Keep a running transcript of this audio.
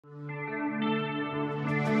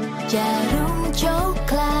Jarum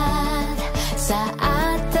coklat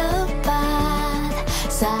saat tepat,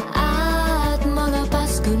 saat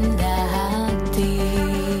melepas gundah hati.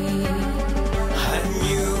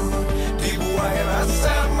 Hanyut dibuai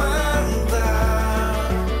rasa mantap,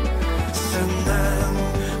 senang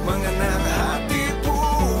mengenang hati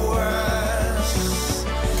puas.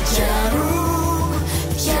 Jarum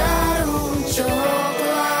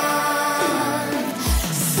coklat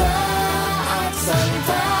saat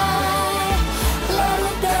santai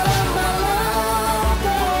larut dalam malam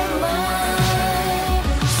permai.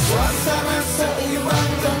 Suasana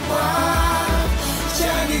seimbang tepat,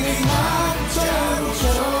 jadi nikmat jarum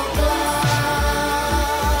Coklat,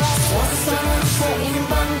 suasana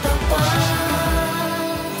seimbang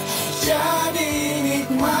tepat, jadi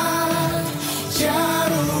nikmat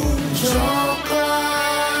jarum coklat.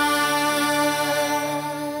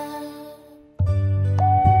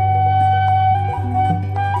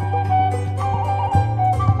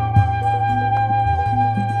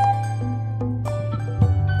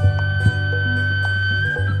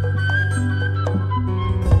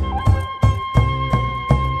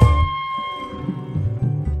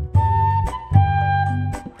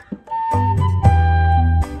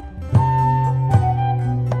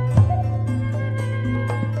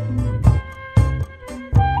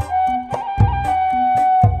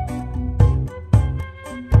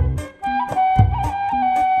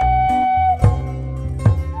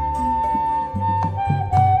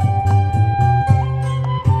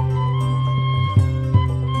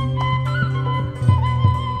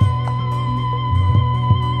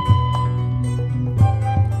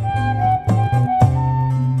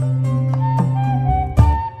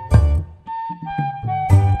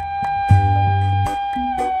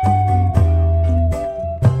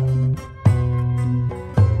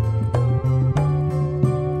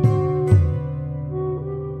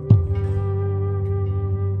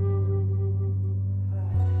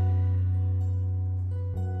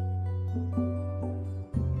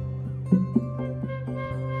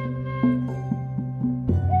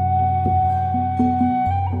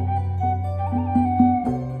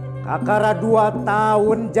 Kakara 2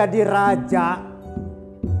 tahun jadi raja.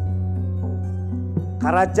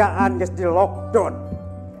 Kerajaan geus di lockdown.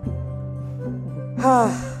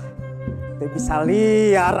 Teu bisa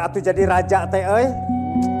liar atuh jadi raja teh euy.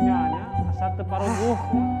 Nya asa teu paruguh.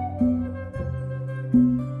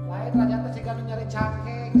 Lain raja teh siga nu nyari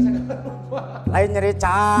cangkeng, segala rupa. Lain nyeri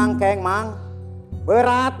cangkeng, Mang.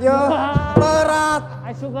 Berat yo, berat.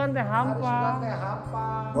 Ai sugan teh hampa. Teh hampa.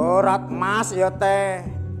 Berat emas yo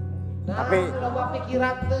teh. Nah, Tapi udah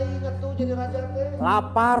pikiran teh inget tuh jadi raja teh.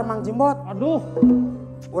 lapar Mang Jimbot. Aduh.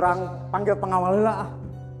 Urang panggil pengawal heula ah.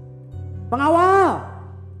 Pengawal.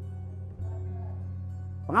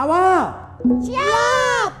 Pengawal.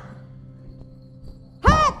 Siap.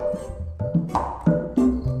 Hat.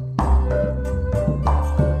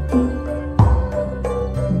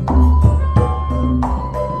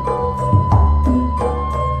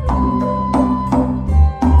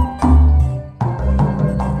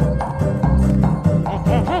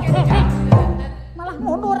 Malah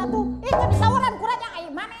mundur atuh. Itu disawaran ku raja ai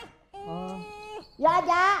maneh. Ya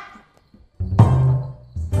aja.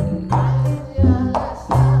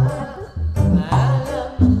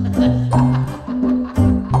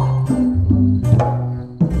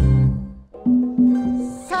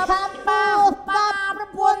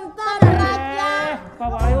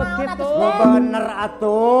 Nu bener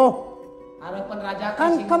atuh. Harapan raja teh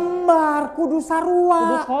Kan sing kembar kudu sarua.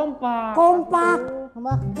 Kudu kompak. Kompak.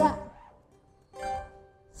 Enggak.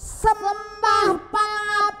 Sembah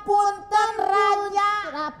pangapunten raja.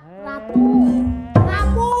 Ratu.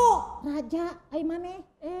 Prabu. Raja, ai maneh?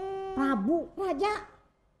 Prabu, raja.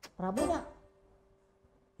 Prabunya.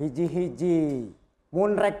 Hiji-hiji.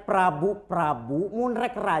 Mun rek Prabu, Prabu. Mun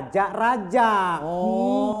rek Raja, Raja.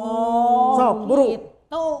 Sok, buru.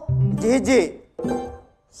 Gitu. Hiji-hiji.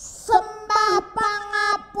 Sembah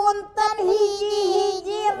pangapunten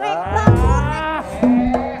hiji-hiji rek Prabu.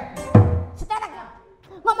 Sekarang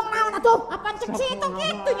ngomong naon atuh? Apaan cek situ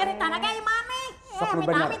gitu nyaritana ge ai maneh? Sok nu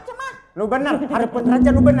bener. Amit-amit cenah. Nu bener, hareupeun Raja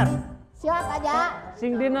nu bener. Siap aja.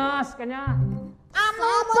 Sing dinas kanya.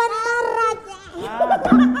 Anu bener raja.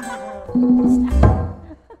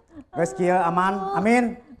 Geus kieu aman,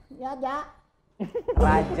 amin. Ya aja.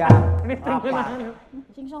 Raja. Ini Apa?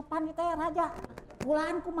 Sing sopan itu ya raja.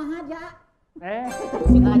 Bulan kumaha aja.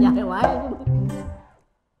 Sing aja wae.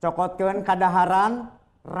 Cokotkeun kadaharan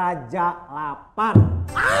Raja lapar.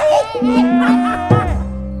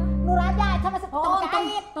 Nu raja sama setengah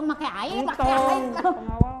ait, tong make ait, make ait.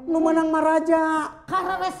 Nu menang mah raja.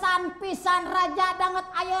 Kareresan pisan raja danget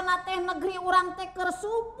ayeuna teh negeri urang teh keur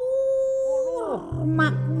subur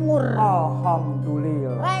makmur.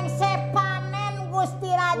 Alhamdulillah. Rengse panen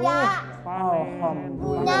Gusti Raja.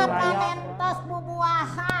 Alhamdulillah. Nya panen tos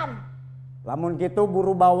bubuahan. Lamun kitu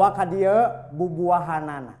buru bawa ka dieu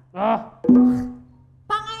bubuahanana.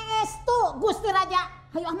 Pangestu Gusti Raja.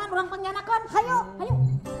 Hayu Ahman urang pangjanakeun. Hayu.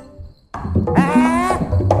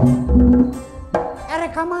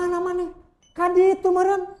 Erek ka mana maneh? Ka ditu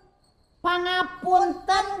meureun.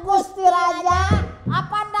 Pangapunten Gusti Raja.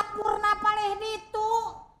 Apa dapurna palih ditu?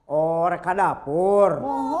 Oh, rek ka dapur.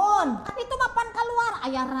 Mohon. Itu mapan keluar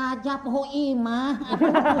aya raja poho imah.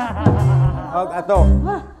 Oh, atuh.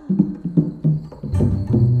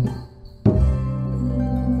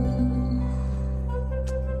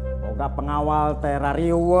 Boga pengawal teh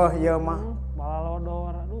rariweuh ieu mah.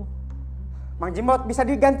 Balalodor, aduh. Mang Jimbot bisa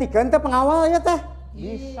digantikan teh pengawal ya teh?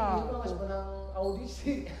 Bisa. Itu masih menang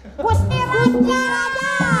audisi. Gusti Raja.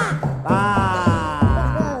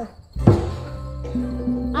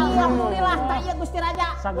 Alhamdulillah taya Gusti Raja.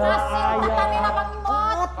 Sagala aya. Tatanena Bang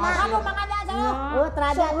Jimbot. Aduh manganya saya.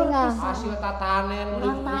 Raja tinggal. Hasil tatanen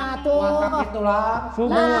Tuh. itulah.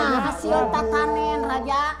 Nah, hasil tatanen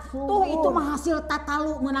Raja. Tuh itu mah hasil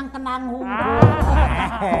tatalu menang kenang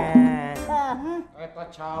Eta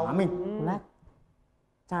cau. Mami.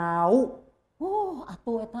 Cau. Oh,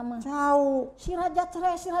 atuh eta mah. Cau. Si raja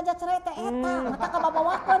cerai teh eta. Mata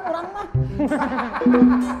kababawakeun urang mah.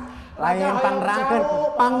 Lain pangrangkeun,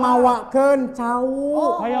 pangmawakeun cau.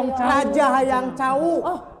 Hayang cau. Raja hayang cau.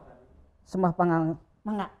 Sembah pangang.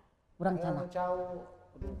 Mangga, urang cenah. Cau.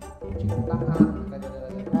 Tangan.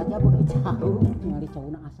 Raja beuki cau, ningali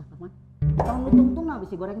cauna asah kaman. Tong nu tungtungna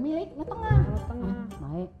bisi goreng milik nya tengah.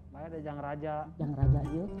 Bae, Bae ada jang raja. jang raja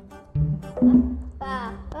ieu.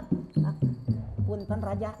 Punten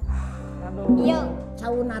raja. Aduh. Ieu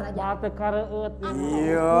cauna raja. Bate kareueut.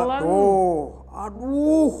 Iya tuh.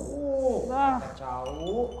 Aduh. Dah.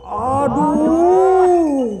 Cau.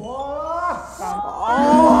 Aduh.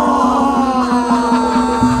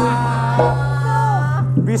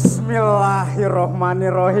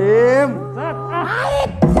 Bismillahirrohmanirrohim.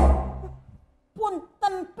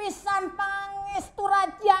 Punten pisan pangestu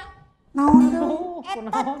raja. Naon?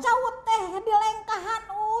 Eta cau teh di lengkahan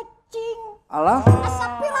ucing. Alah, Asa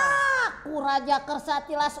piraku raja kersa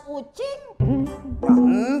tilas ucing. ya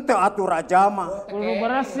henteu atuh raja mah. Kudu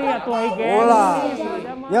bersih atuh hige. Ulah.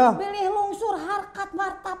 Ya, Pilih lungsur harkat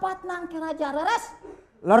martabat nang ke raja leres.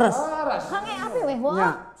 leres. Kange api weh Ya,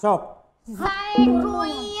 wah. sok. Saeng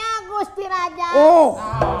ruia Gusti Raja. Oh,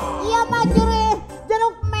 Iya mah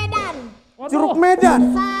jeruk Medan. Curug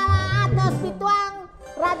Medan. Salah atas pituang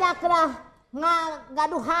raja kerah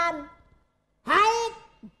ngagaduhan. Haid,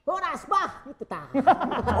 horas bah itu tah.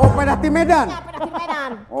 Oh, pedah ti Medan. Ya pedah di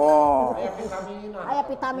Medan. Oh, Aya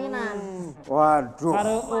vitaminan. waduh.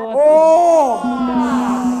 Kareueut. Oh,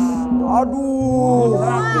 aduh.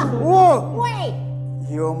 Weh,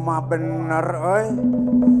 Ieu mah bener euy.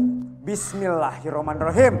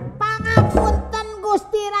 Bismillahirrahmanirrahim. pangapunten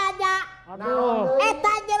Gusti Raja. Aduh.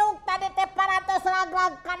 Eta jeruk tadi teh paratos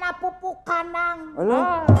ragrag kana pupuk kandang.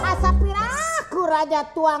 Alah, Asa piraku raja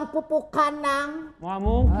tuang pupuk kandang. Wah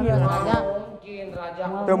mungkin raja. Mungkin raja.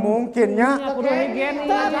 teu mungkin nya. Ya kudu higienis.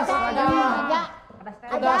 Raja.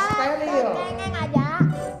 Kedah steril. Kengeng aja.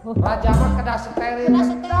 Raja mah kedah steril. Udah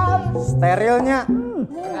steril. Sterilnya.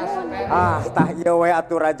 Kedah steril. Ah, tah ieu we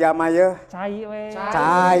atuh raja mah ye. Cai we.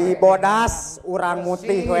 Cai bodas, urang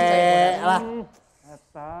mutih we lah.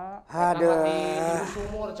 Eta. Aduh. Di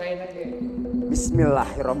sumur caina ge.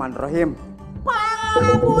 Bismillahirrahmanirrahim.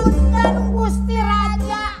 Pangapunten Gusti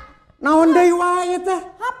Raja. Naon deui wae teh?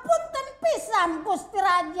 Hapunten pisan Gusti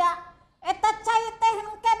Raja. Eta cai teh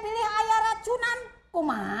engke bilih aya racunan.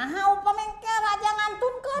 Kumaha upami engke raja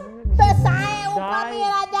ngantunkeun? Teu sae upami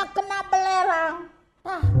raja kena belerang.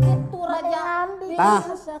 Tah kitu raja. Tah,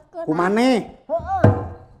 kumaneh? Heeh.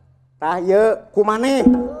 Tah ieu kumaneh?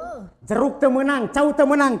 Jeruk teu meunang, cau teu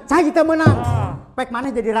meunang, cai teu meunang. Pek maneh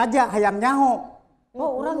jadi raja hayang nyaho.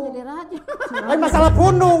 Oh, urang jadi raja. Lain masalah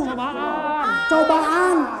pundung. Cobaan.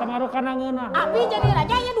 Cobaan. Samarukan ngeunah. Abi jadi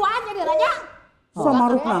raja ya duaan jadi raja.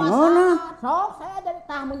 Samarukna ngeunah. Sok saya jadi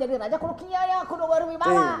tah mun jadi raja kudu kieu ya kudu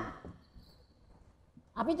berwibawa.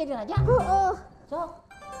 Abi jadi raja? Heeh. Sok.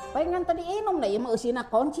 Pengen tadi inum da ieu mah eusina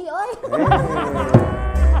kunci euy.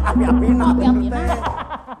 Api-apina. Api-apina.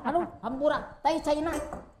 Aduh, hampura. Teh caina.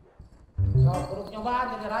 So, kudu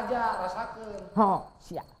nyobaan jadi raja, rasakeun. Ho,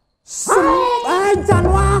 sia. Ancan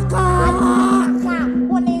waka.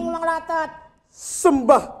 Kuning manglatet.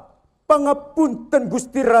 Sembah Pangapunten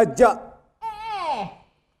Gusti Raja.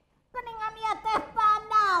 Keningan ieu teh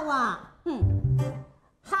Pandawa.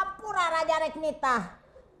 Hampura raja rek nitah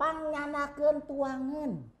pangyanakeun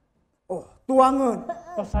tuangan. Oh, tuangan.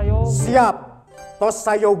 Pasayogi. Siap. Tos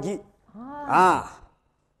sayogi.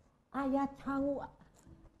 Aya cau.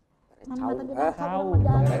 Cau, Cau.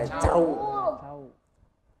 Cau. Tahu.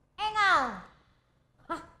 Engal.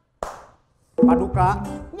 Paduka.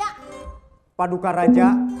 Ya, Paduka Raja.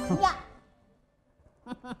 ya.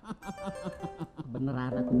 Bener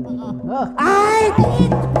ada tuh. Ai,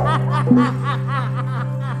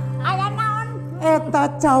 Aya naon? eta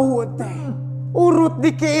cau teh. Urut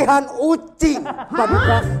dikeihan ucing.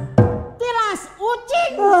 Paduka. Tilas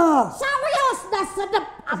ucing. Sawios da sedep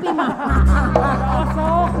abi mah.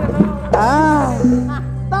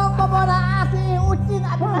 Tong bobola aki ucing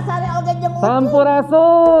abi mah sare oge jeung ucing.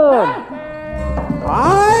 Sampurasun.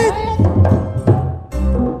 Ai,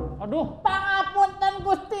 Aduh. Pangapunten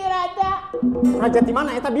Gusti Raja. raja di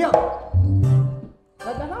mana eta bieu?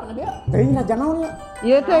 Raja naon dia? Teuing raja naon ya?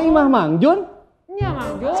 Ieu teh imah Mangjun. Nya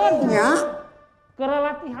Mang Jun. Nya.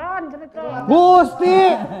 Kerelatihan cerita. Gusti.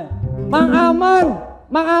 Mang Aman,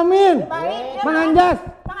 Mang Amin, Mang Anjas,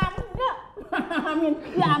 Pangamun enggak? Amin.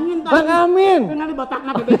 Ya amin. Mang Amin. Kenali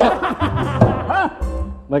botakna bebek.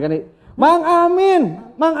 Baik nih. Mang Amin,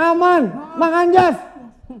 Mang Aman, Mang Anjas.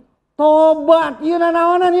 Tobat ieu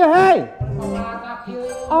nanaonan ieu hei.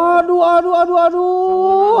 Aduh.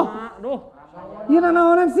 Aduh. Ieu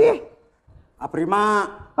nanaonan sih? Aprima.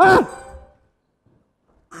 Hah?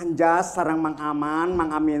 Anjas sareng Mang Aman, Mang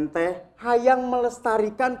Amin teh hayang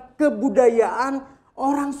melestarikan kebudayaan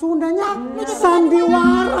orang Sundanya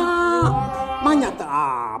sandiwara. Manya teh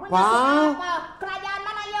apa? Kerajaan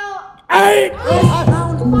mana yuk?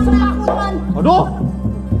 Aduh.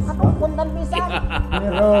 Aduh punten pisan. Ini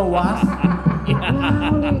rewas.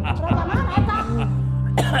 Kerajaan mana eta?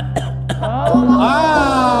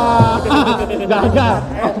 Gagal.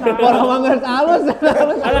 Orang manggis halus.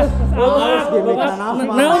 Gimik nama.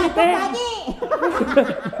 Naon teh?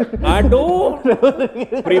 Aduh.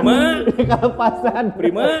 Prima. Kelepasan.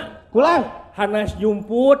 Prima. Kulang. Hanas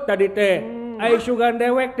jumput tadi teh. Ai sugan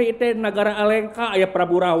dewek ti teh nagara Alengka aya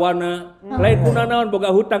Prabu Rawana. Lain kuna naon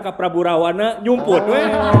boga hutang ka Prabu Rawana jumput we.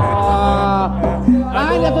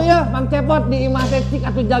 Lain atuh ya, Mang Cepot di imah teh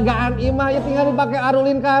cik atuh jagaan imah ya tinggal dipake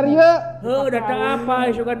arulin karya. Heuh data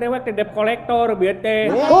apa sugan dewek teh debt collector bieu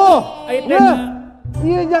teh. Ai teh.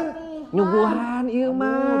 Iya jang nyuguhan ieu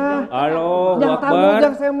mah. Allahu Jang tamu Akbar.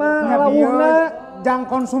 jang sema ngalawuhna. Jang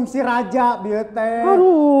konsumsi raja bieu teh.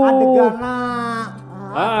 Aduh. Adegana.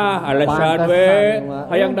 Alasan Pantesan, we,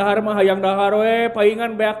 Mak. hayang dahar we,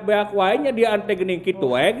 paingan beak-beak wae nya dia ante geuning kitu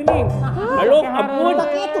we geuning. Halo, ampun.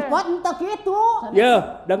 Entek itu, pot, entek itu.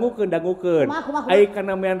 Ya, dangukeun. Kumaha. Ai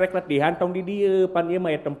kana mean rek latihan tong di dieu, pan ieu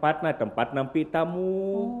mah tempatna tempat nampi tamu.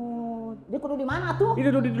 Dia kudu di mana tuh?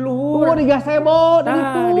 Itu di luhur. Oh di Gasebo di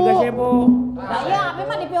ditu. Di gazebo. Nah, iya, apa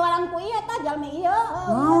mah di piwalang ku ieu tah jalmi ieu.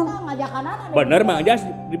 Ngajakanana. Bener Mang Ajas,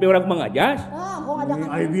 di orang Mang Ajas. Gua ngajakan.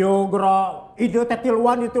 Ai biogro ide teh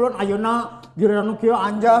tiluan ayeuna giliran nu kieu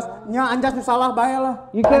Anjas. Nya Anjas nu salah bae lah.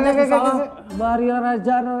 Ike Anjas nu salah. bari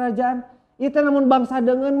rajaan. Ieu teh namun bangsa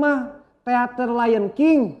deungeun mah teater Lion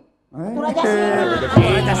King. Itu Raja Singa.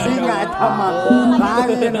 Raja Singa eta mah.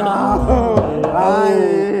 Lain.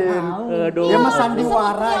 Lain. Aduh. Dia mah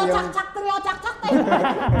sandiwara ya. Cak-cak trio cak-cak teh.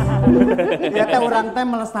 Ieu teh urang teh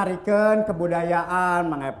melestarikeun kebudayaan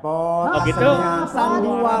Mang Epot. Oh, gitu? Aslinya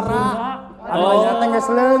sandiwara. Anu aya teh geus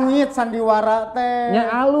leungit sandiwara teh.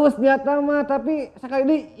 Nya alus biata mah tapi sakali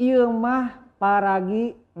deui ieu mah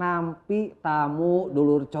paragi nampi tamu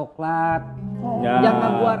Dulur Coklat. Ya. Yang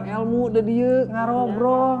ngaguar ilmu da dieu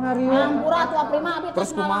ngarobrol ngarieu. Ampura tuh Prima abi Terus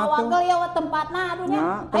tos kumaha tuh? ngalawagel ya tempatna aduhnya.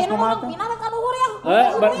 Ya, terus Ayeuna kumaha mah tuh? pindah ka luhur ya.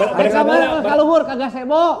 Ari kamana ka luhur ka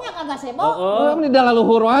Gasebo. Nya kagak sebo. Oh, di dalam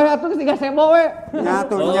luhur wae atuh geus di Gasebo we. Nya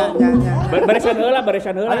tuh nya. Barisan heula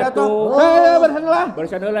Ayo, tuh. Barisan lah.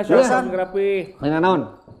 Barisan heula siapa grafi. Ayeuna naon?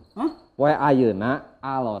 Poe ayeuna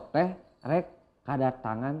alo teh rek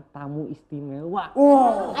kadatangan tamu istimewa.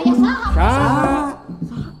 Aya saha?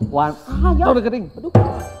 Wan, tau udah keting.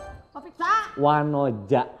 Topik saha?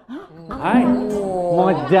 Wanoja, Hai.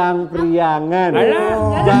 Mojang Priangan,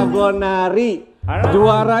 Alah. jago nari, Alah.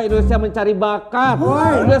 juara Indonesia mencari bakat.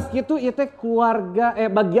 Terus gitu itu keluarga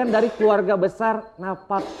bagian dari keluarga besar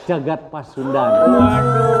Napak Jagat Pasundan.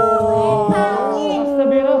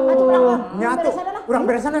 Nya tuh urang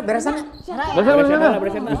beresan. Beresan.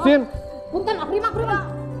 Beresan. Mesin. Punten Prima.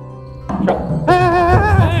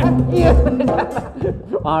 Iya.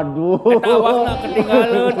 Aduh. Eta awakna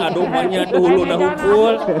ketinggalan, aduh banyak dulu dah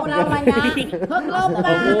hukul. Namanya heglop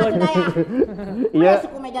Iya.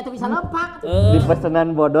 suku meja tuh bisa lepak. Di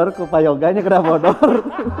pesanan bodor ku payoganya kena bodor.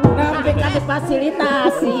 Sampai kan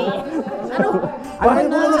difasilitasi. Aduh,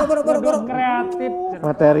 Buru kreatif.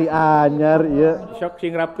 Materi anyar iya. Sok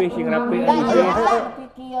sing rapi. Aduh,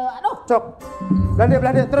 Cok.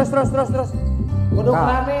 Belanda terus. Bodor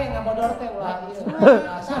rame ngabodor teh ulah ieu.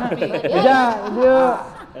 Sapi. Iya, dia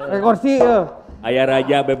kursi ya. Aya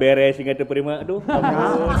raja beberes sing teu prima. Aduh.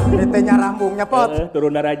 Ditenya rambungnya pot.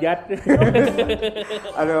 Turun derajat.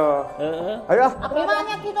 Aduh. Ayo. api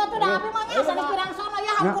manya kita tuh dah api manya sana kirang sono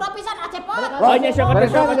ya hampura pisan acepot. Banyak sok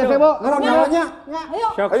Mereka aja sebo. Ngarang-ngarangnya. Ayo.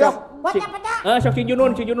 Sok. Ayo. Pecah. Sok si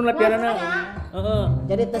Junun latihana. Heeh.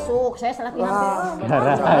 Jadi tesuk saya salah pihak.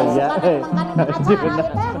 Daraya.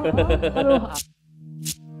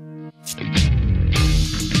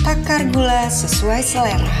 Takar gula sesuai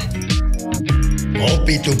selera.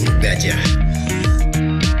 Kopi tubruk gajah.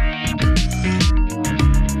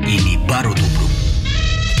 Ini baru tubruk.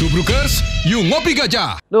 Tubrukers, yuk ngopi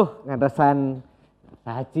gajah. Duh, ngadesan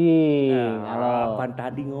cacing. Halo. Pan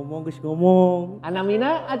tadi ngomong geus ngomong.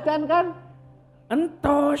 Anamina acan kan?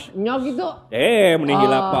 Entos. Nyok gitu. Mending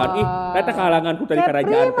hilapan. Ih, eta kalangan ku dari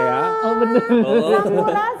kerajaan teh ya. Oh bener.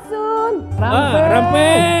 Sampurasun.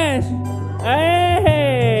 Rampes.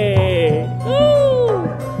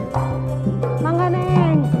 Mangga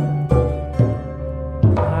neng.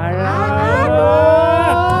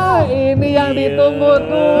 Aduh, ini yang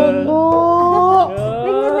ditunggu-tunggu.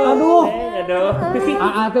 Aduh.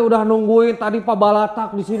 Aa teh udah nungguin tadi Pak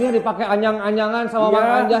Balatak di sini dipakai anyang-anyangan sama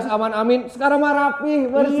Bang Anjas Aman Amin. Sekarang mah rapi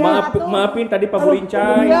bersih. Maafin tadi Pak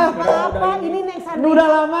Burincai. Iya. Apa ini neng Sandrina? Udah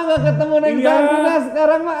lama gak ketemu Neng Iya. Sandrina,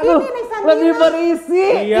 sekarang mah aduh lebih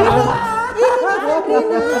berisi. Iya. Ini neng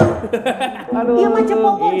Sandrina. Aduh. Dia mah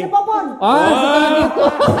cepopon. Suka gitu.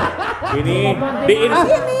 Ini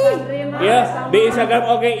di Instagram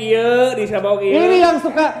oke iya, di Instagram oke iya. Ini yang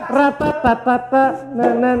suka rata-tata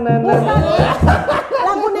na.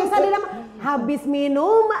 Lagu neng Sandrina mah habis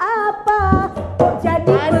minum apa jadi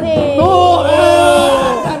penting. Tuh,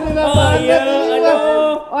 Sandrina banget ini mah.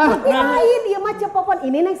 Tapi lain dia mah cepopon.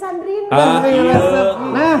 Ini neng Sandrina. Iya.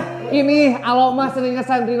 Nah, ini Alo Mas Sandrina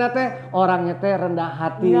Sandrina teh orangnya teh rendah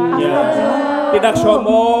hati. Iya. Tidak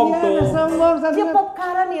sombong Iya, tuh. nggak sombong Sandrina. Cepop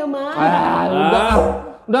karan ya mah.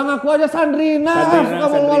 Udah ngaku aja Sandrina, suka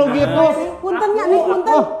malu-malu gitu. Puntennya nih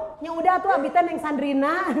punten. Yang udah tuh abitan neng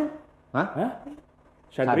Sandrina. Hah?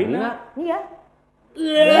 Sandrina. Iya.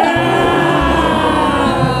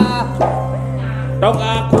 Tong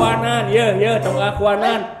akuanan, ya tong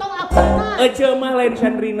akuanan. Tong aku mah. Ece mah lain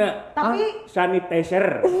Sandrina. Tapi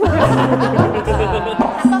Sanitizer.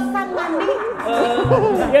 atau san mandi.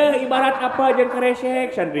 Ya ibarat apa jeung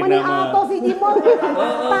kresek Sandrina Mani mah. alto si Jimon.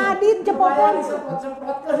 Tadi cepopon.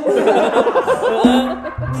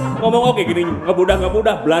 Ngomong oke gini,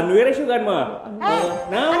 ngebudah belan we re sugan mah.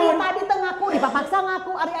 Ari tadi teu ngaku dipaksa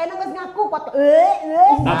ngaku, ari ayeuna geus ngaku pot.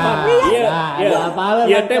 Apa?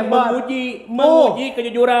 Iya teh memuji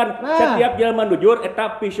kejujuran. Setiap jelema jujur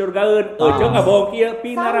eta pi surgaeun. Ece ngabohong kieu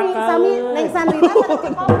pi neraka. Sami neng Sandrina teh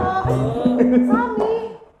cepopon. Sami.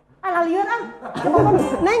 Alah lieur ah. Cepopon.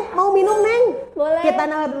 Neng mau minum neng? Boleh. Kita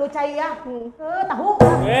nah dulu cai ya. Tahu.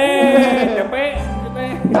 Tempe.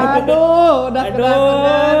 Aduh, udah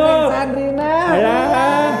kedatangan Neng Sandrina.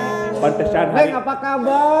 Alah. Pantesan Neng, apa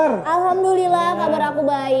kabar? Alhamdulillah kabar aku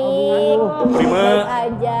baik. Prima. Baik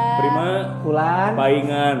aja. Prima. Pulan.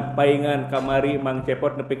 Paingan kamari Mang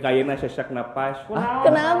Cepot nepi kayeuna sesak napas.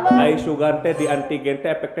 Kenapa? Ai sugan teh di antigen teh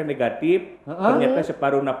efek teh negatif. Ternyata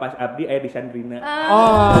separuh napas abdi aya di Sandrina.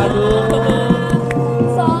 Aduh.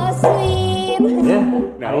 So sweet.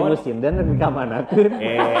 Ya, ari nu sinden nepi ka manakeun.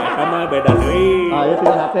 Eta mah beda deui. Ah, ya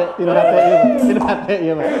tinu hate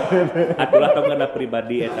ieu mah. Atulah tongana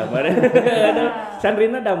pribadi eta mah.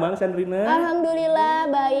 Sandrina damang Sandrina. Alhamdulillah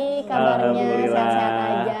baik kabarnya, sehat-sehat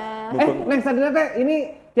aja. Neng Sandrina teh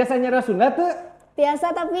ini tiasa nyara Sunda teu?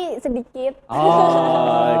 Biasa tapi sedikit.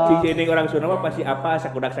 Cicing orang Sunda mah pasti apa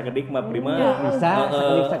sakudak sakedik mah Prima. Bisa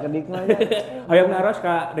sakedik mah. Hoyong naros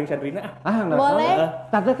ka Neng Sandrina. Boleh.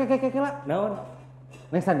 Tante keke lah. Naon?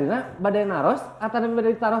 Neng Sandrina badai naros atau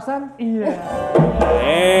badai tarosan? Iya.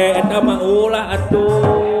 Eta mah ulah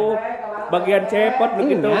atuh. Bagian cepot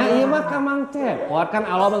begitu. Iya mah ka Mang Cepot kan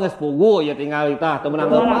Alo mah geus pugu ya tinggal tah teu meunang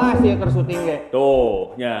lepas ieu keur syuting ge.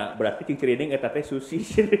 Tuh, nya berarti cing cirining eta teh susi.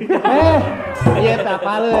 Ieu tah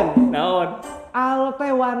paleun. Naon? Alo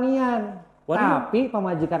teh wanian. Tapi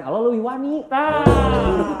pamajikan Alo leuwih wani.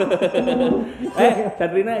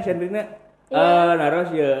 Sandrina.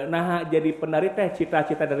 Naros ya. Nah, jadi penari teh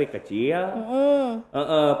cita-cita dari kecil.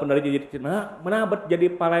 Penari jadi jadi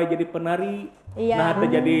palai jadi penari. Iya. Nah,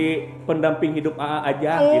 teh jadi pendamping hidup AA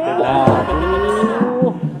aja gitu lah.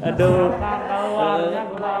 Aduh.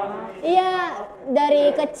 Iya,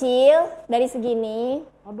 dari kecil, dari segini,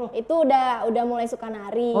 itu udah mulai suka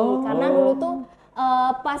nari. Karena dulu tuh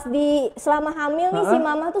pas selama hamil nih si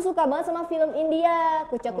mama tuh suka banget sama film India,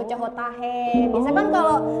 kucak-kucak hotahe. Biasanya kan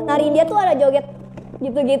kalau nari India tuh ada joget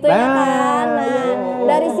gitu-gitu ya kan. Nah,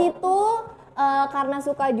 dari situ karena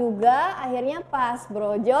suka juga, akhirnya pas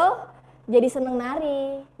brojol jadi seneng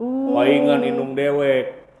nari. Paingan indung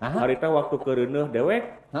dewek. Harita waktu kereuneuh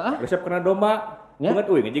dewek, resep kena domba. Ingat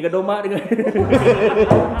jika domba dengan.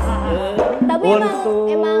 Tapi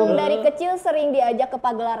emang dari kecil sering diajak ke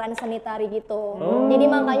pagelaran seni tari gitu. Jadi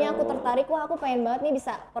makanya aku tertarik, wah aku pengen banget nih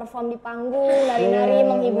bisa perform di panggung, nari-nari,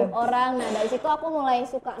 menghibur orang. Nah dari situ aku mulai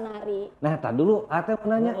suka nari. Nah tak dulu, Ate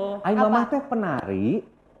nanya, ay mama teh penari?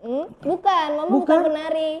 Bukan, mama bukan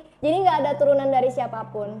penari. Jadi nggak ada turunan dari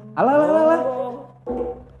siapapun. Alah.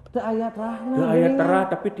 Teu aya terahna. Teu aya terah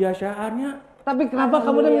tapi tiasaannya. Tapi kenapa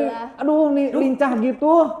kamu nih lincah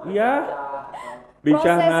gitu? Iya.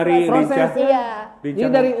 Lincah nari, lincah. Iya.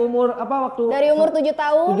 Ini dari umur apa waktu? Dari umur 7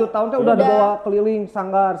 tahun. 7 tahun teh udah dibawa keliling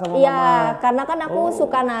sanggar sama mama. Iya, karena kan aku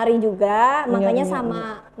suka nari juga, makanya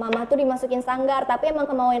sama mama tuh dimasukin sanggar, tapi emang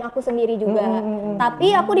kemauan aku sendiri juga.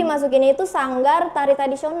 Tapi aku dimasukin itu sanggar tari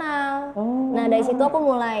tradisional. Nah, dari situ aku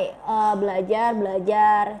mulai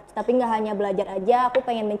belajar, tapi nggak hanya belajar aja, aku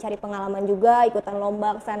pengen mencari pengalaman juga, ikutan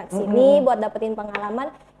lomba kesana kesini buat dapetin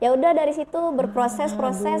pengalaman. Ya udah dari situ berproses,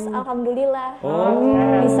 alhamdulillah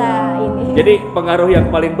bisa ini. Jadi pengaruh yang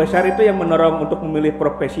paling besar itu yang mendorong untuk memilih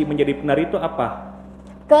profesi menjadi penari itu apa?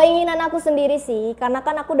 Keinginan aku sendiri sih, karena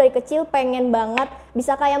kan aku dari kecil pengen banget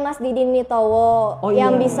bisa kayak Mas Didin Nitowo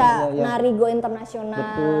yang bisa nari go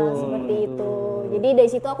internasional seperti itu. Jadi dari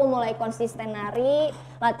situ aku mulai konsisten nari,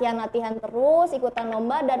 latihan terus, ikutan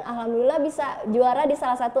lomba dan alhamdulillah bisa juara di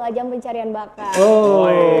salah satu ajang pencarian bakat.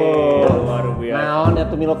 Luar biasa. Nah, dia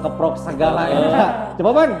tuh milo keprok segala ya.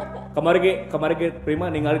 Coba Bang. Kemarin Prima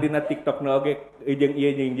ningali dina TikTok na oge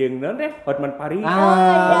jeung naon teh Hotman Paris.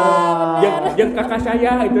 Jeung kakak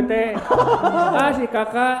saya itu teh. Si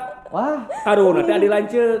kakak. Wah, karuna teh adi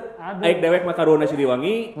lanceuk. Aik dewek mah karuna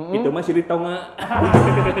Siliwangi, itu mah Sili Tonga.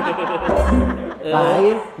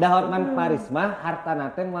 Lain da Hotman Paris mah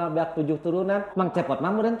hartana teh moal beak 7 turunan. Mang Cepot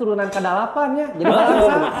mah mudah turunan ka-8 nya. Jadi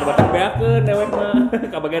balangsa. Batak beakeun dewek mah.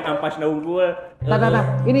 Kabagian ampasna unggul. Tah.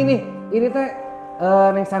 Ini teh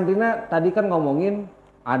Neng Sandrina tadi kan ngomongin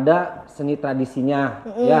ada seni tradisinya,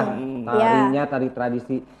 tarinya, tari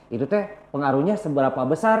tradisi. Itu teh pengaruhnya seberapa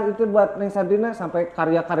besar itu buat Neng Sandrina sampai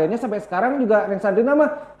karya-karyanya sampai sekarang juga Neng Sandrina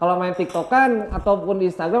mah kalau main TikTokan ataupun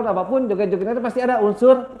di Instagram apapun joget-jogetnya pasti ada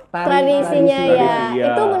unsur tradisinya ya.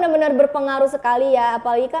 Itu benar-benar berpengaruh sekali ya,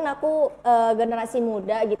 apalagi kan aku generasi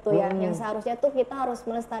muda gitu ya, yang seharusnya tuh kita harus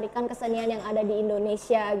melestarikan kesenian yang ada di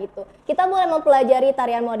Indonesia gitu. Kita boleh mempelajari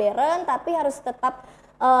tarian modern tapi harus tetap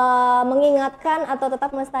mengingatkan atau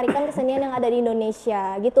tetap melestarikan kesenian yang ada di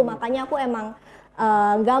Indonesia gitu. Makanya aku emang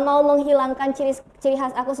gak mau menghilangkan ciri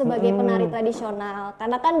khas aku sebagai penari tradisional,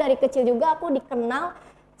 karena kan dari kecil juga aku dikenal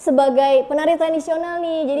sebagai penari tradisional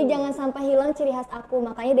nih, jadi jangan sampai hilang ciri khas aku.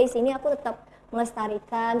 Makanya dari sini aku tetap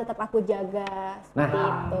melestarikan, tetap aku jaga seperti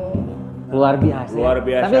itu. Luar biasa.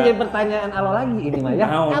 Tapi jadi pertanyaan Alo lagi ini mah ya.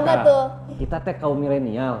 Apa tuh? Kita teh kaum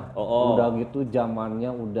milenial, udah gitu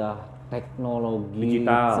zamannya udah teknologi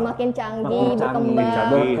digital semakin canggih,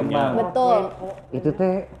 berkembang. Betul. Itu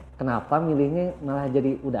teh kenapa milihnya malah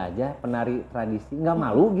jadi udah aja penari tradisi? Nggak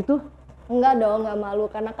malu gitu? Enggak dong, nggak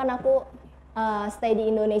malu. Karena kan aku stay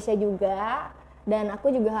di Indonesia juga. Dan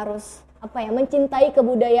aku juga harus mencintai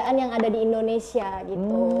kebudayaan yang ada di Indonesia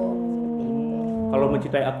gitu. Kalau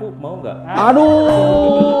mencintai aku, mau nggak?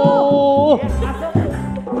 Aduh!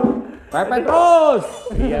 Pepet terus!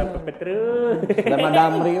 Iya, pepet terus. Dan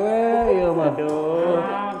madamri we, iya mah. Aduh,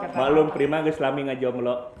 malum Prima geus lami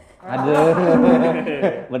ngajomblo. Aduh,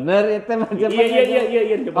 bener itu mah.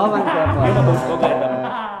 Iya. Oh mantap. Ini mah bos boga eta.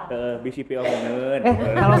 BCP omongeun.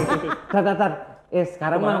 Tar.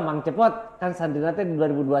 Sekarang mah Mang Cepot kan Sandrina teh di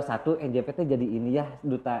 2021 NJP teh jadi ini ya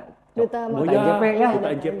Duta NJP ya.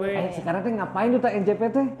 Duta NJP. Sekarang teh ngapain Duta NJP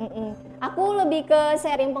teh? Aku lebih ke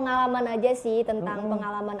sharing pengalaman aja sih tentang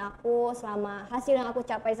pengalaman aku selama hasil yang aku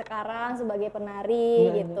capai sekarang sebagai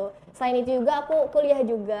penari gitu. Selain itu juga aku kuliah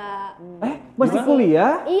juga. Masih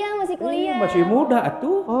kuliah? Iya, masih kuliah. Masih muda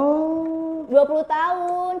atuh. 20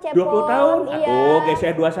 tahun, Cepot. 20 tahun? Iya. Atuh, geus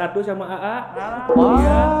 21 sama AA.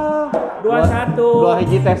 Iya. 21. 2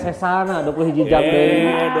 hiji teh sesana 20 hiji jam deui.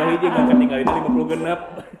 2 hiji kan ketinggalina 50 genep.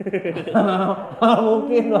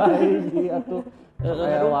 Mungkin 2 hiji atuh.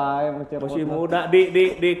 Aya wae masih muda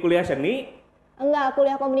di kuliah seni. Enggak,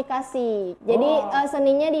 kuliah komunikasi. Jadi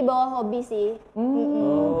seninya di bawah hobi sih.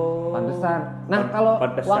 Pantesan. Nah, kalau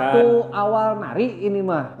waktu awal nari ini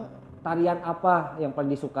mah tarian apa yang paling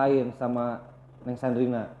disukain sama Neng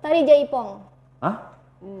Sandrina? Tari jaipong. Hah?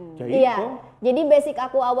 Jaipong? Iya. Jadi basic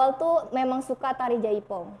aku awal tuh memang suka tari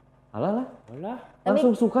jaipong. Alah.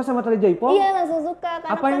 Langsung suka sama tari jaipong? Iya, langsung suka.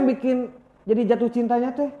 Apa yang bikin jadi jatuh cintanya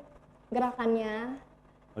teh? Gerakannya.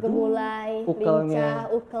 Gemulai, ukelnya. lincah,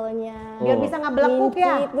 ukelnya. Biar bisa ngebelekuk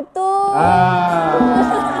ya. Betul.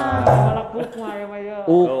 Ngebelekuk mah ya.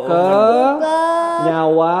 Ukel,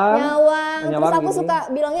 nyawang. Terus aku suka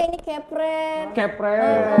bilangnya ini kepret.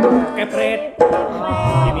 Kepret.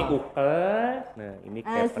 Ini ukel. Nah, ini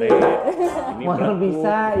kepret. Ini mal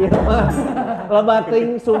bisa ya mah. Loba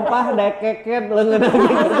teuing sumpah daek keket leungeun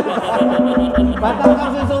lagi. Batal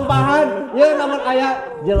kasih sumpahan. Ya namun aya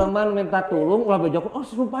jelema minta tulung ulah bejok. Oh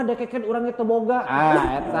sumpah daek keket urang teu boga.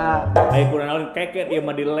 Eta. Aya kurang naon keket ieu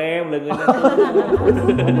mah dilem leungeunna.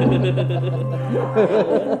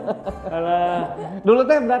 Alah. Dulu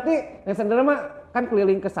teh berarti yang sendiri mah kan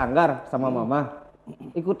keliling ke sanggar sama mama.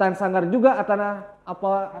 Ikutan sanggar juga atana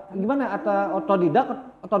apa gimana atau otodidak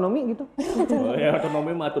otonomi gitu? Oh ya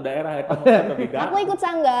otonomi mah atuh daerah eta otodidak. Aku ikut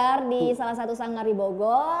sanggar di salah satu sanggar di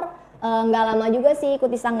Bogor. Nggak lama juga sih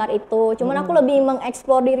ikuti sanggar itu. Cuman aku lebih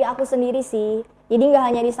mengeksplor diri aku sendiri sih. Jadi nggak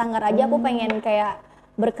hanya di sanggar aja, aku pengen kayak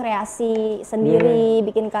berkreasi sendiri,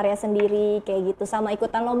 bikin karya sendiri kayak gitu, sama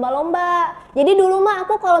ikutan lomba-lomba. Jadi dulu mah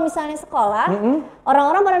aku kalau misalnya sekolah,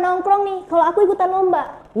 orang-orang pada nongkrong nih, kalau aku ikutan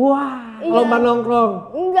lomba. Wah, iya. Lomba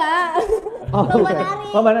nongkrong? Enggak,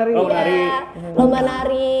 lomba nari. Iya, lomba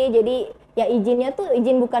nari. Jadi ya izinnya tuh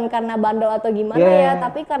izin bukan karena bandel atau gimana ya,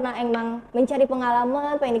 tapi karena emang mencari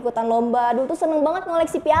pengalaman, pengen ikutan lomba. Dulu tuh seneng banget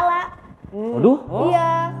ngoleksi piala. Waduh,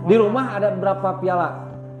 iya. Di rumah ada berapa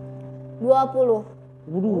piala? 20.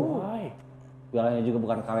 Waduh, pialanya juga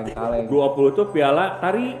bukan kaleng-kaleng. 20 tuh piala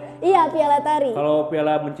tari. Iya, piala tari. Kalau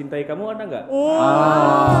piala mencintai kamu ada nggak?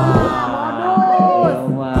 Modus.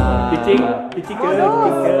 Picing ke.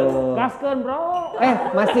 Gaskeun, Bro.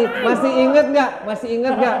 Masih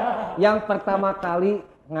inget nggak yang pertama kali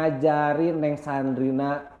ngajarin Neng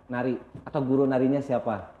Sandrina nari atau guru narinya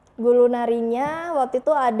siapa? Guru narinya waktu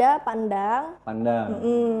itu ada Pandang.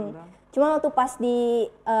 Cuma waktu pas di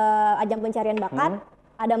ajang pencarian bakat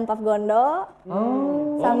ada Empaf Gondo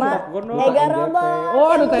sama Ega Robo.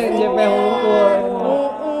 Oh, Duta NJP Hungkul.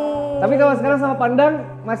 Tapi kalau sekarang sama Pandang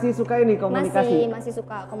masih suka ini komunikasi? Masih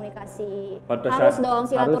suka komunikasi. Pantesan. Harus dong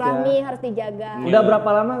silaturahmi harus dijaga. Udah berapa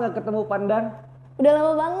lama nggak ketemu Pandang? Udah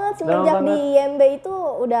lama banget, semenjak di IMB itu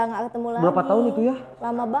udah nggak ketemu lagi. Berapa tahun itu ya?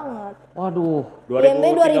 Lama banget. Waduh. IMB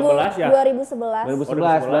 2013 ya?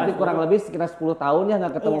 2011. Berarti kurang lebih sekitar 10 tahun ya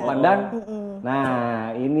nggak ketemu Pandang.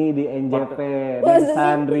 Nah ini di NJP Neng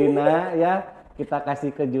Sandrina ya. Kita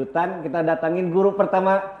kasih kejutan, kita datangin guru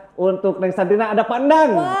pertama untuk Neng Sandrina ada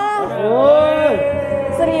Pandang. Wah.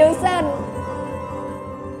 Seriusan.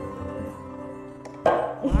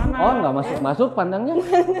 Oh nggak masuk Pandangnya?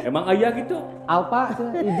 Emang ayah gitu? Alpa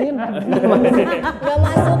izin. Nggak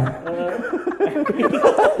masuk.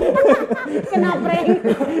 Kena prank.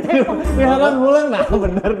 Lihat pulang nah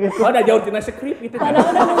bener gitu. Oh udah jauh tina skrip gitu. Padahal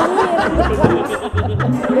udah nungguin.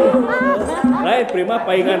 Lain Prima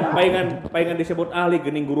paingan disebut ahli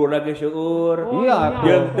geuning guru lagi seueur. Iya.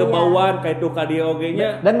 Jeung teu bauan ka itu ka dieu oge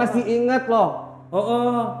nya. Dan masih ingat loh.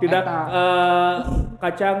 Tidak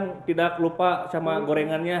kacang tidak lupa sama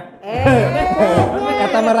gorengannya.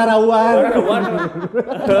 Kata mararawan.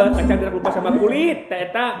 Kacang tidak lupa sama kulit,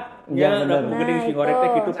 eta. Ya, udah geuning si goreng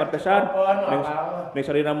teh kitu pantesan. Neng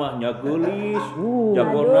Sandrina mah nya geulis,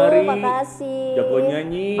 jago nari, jago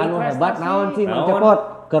nyanyi. Anu hebat naon sih Mang Cepot?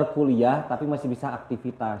 Keur kuliah tapi masih bisa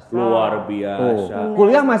aktivitas. Luar biasa.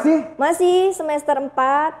 Kuliah masih? Masih semester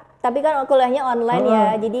 4. Tapi kan kuliahnya online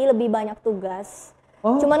ya, jadi lebih banyak tugas.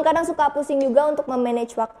 Cuman kadang suka pusing juga untuk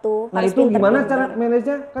memanage waktu. Nah itu gimana cara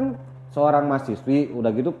manage-nya? Kan seorang mahasiswi,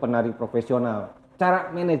 udah gitu penari profesional.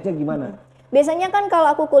 Cara manage-nya gimana? Biasanya kan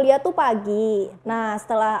kalau aku kuliah tuh pagi. Nah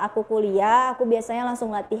setelah aku kuliah, aku biasanya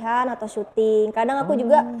langsung latihan atau syuting. Kadang aku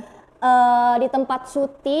juga di tempat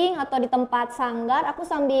syuting atau di tempat sanggar, aku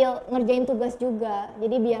sambil ngerjain tugas juga.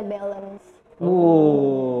 Jadi biar balance.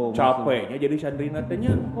 Capeknya jadi Sandrina teh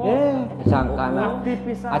nya. Sangkana.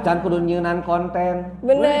 Acan kudu nyeunan konten.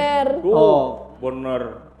 Bener. Bener.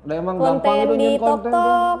 Udah emang gampang itu di nyieun konten.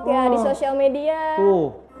 TikTok ya, di sosial media.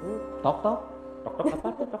 TikTok. Tok apa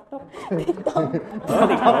tuh tok? Oh, TikTok.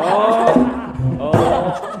 Oh,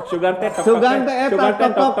 sugan teh tok. Sugan teh eta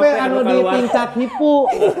tok anu di tingkat hipu.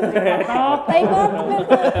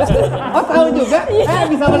 Oh, tahu juga?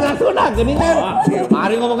 Bisa bahasa Sunda geuningan.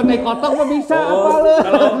 Mari ngomong ke teh kotok mah bisa apa lu?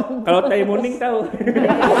 Kalau teh muning tahu.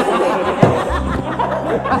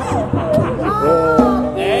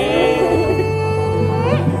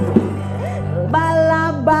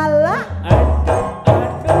 Bala-bala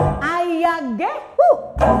aya gehu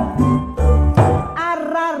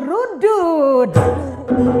ararudud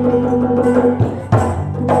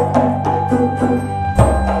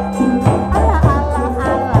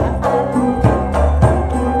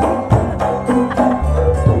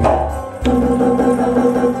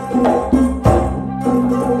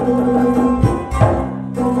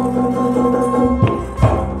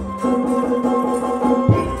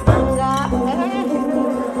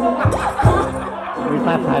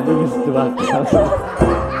Aduh, dua kali.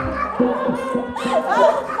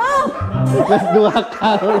 Terus 2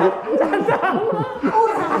 kali.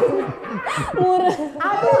 murah.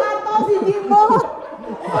 Aduh, atau si Jimbot.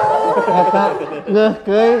 Kata ngeh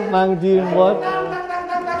keuy Mang Jimbot.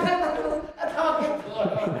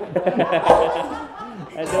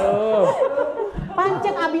 Aduh.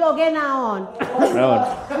 Pancek abi oge naon? Naon?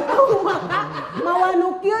 Maka mawa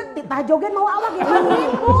nu kieu titah joget mawa awak ge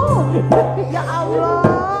ribu. Ya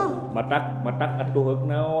Allah. Matak atuh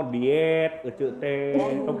naon diet euceu teh.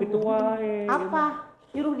 Tok kitu wae. Apa?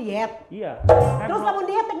 Nyuruh diet? Iya. Terus lamun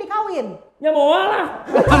diet teh dikawin? Nya moal lah.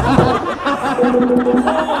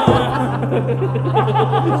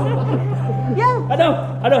 Ya.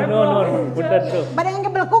 Aduh, nuhun. Punten tuh. Badangan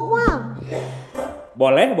gebelekuk mah.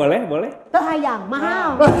 Boleh. Teu hayang,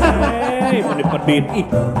 mahal. Hei, pedit ih.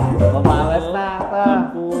 Males tah.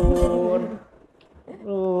 Ampun.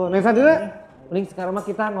 Neng Sandrina, mending sekarang mah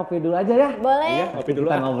kita ngopi dulu aja ya. Boleh. Iya, ngopi dulu.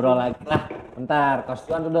 Kita ngobrol lagi lah. Bentar,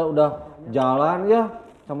 Kostuan udah jalan ya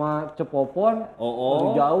sama Ceu Popon. Dari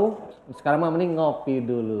jauh. Sekarang mah mending ngopi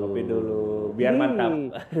dulu. Biar mantap.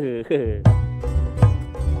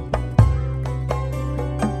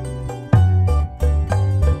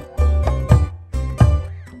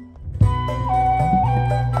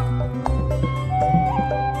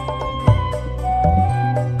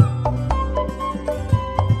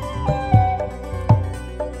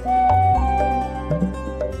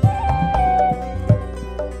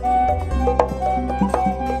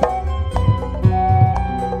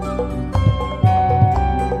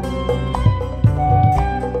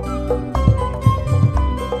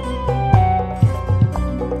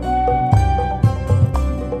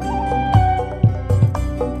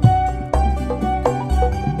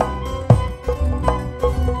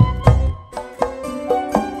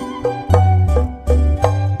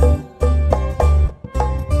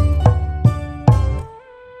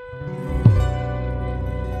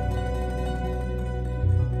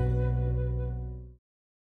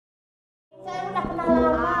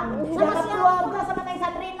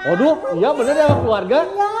 Waduh, iya bener ya keluarga?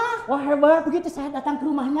 Iya. Wah hebat. Begitu saya datang ke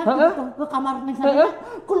rumahnya, ke kamar Neng Sandrina,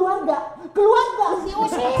 keluarga si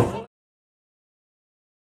Usis.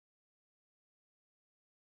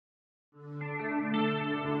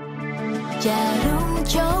 Jarum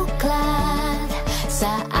jauh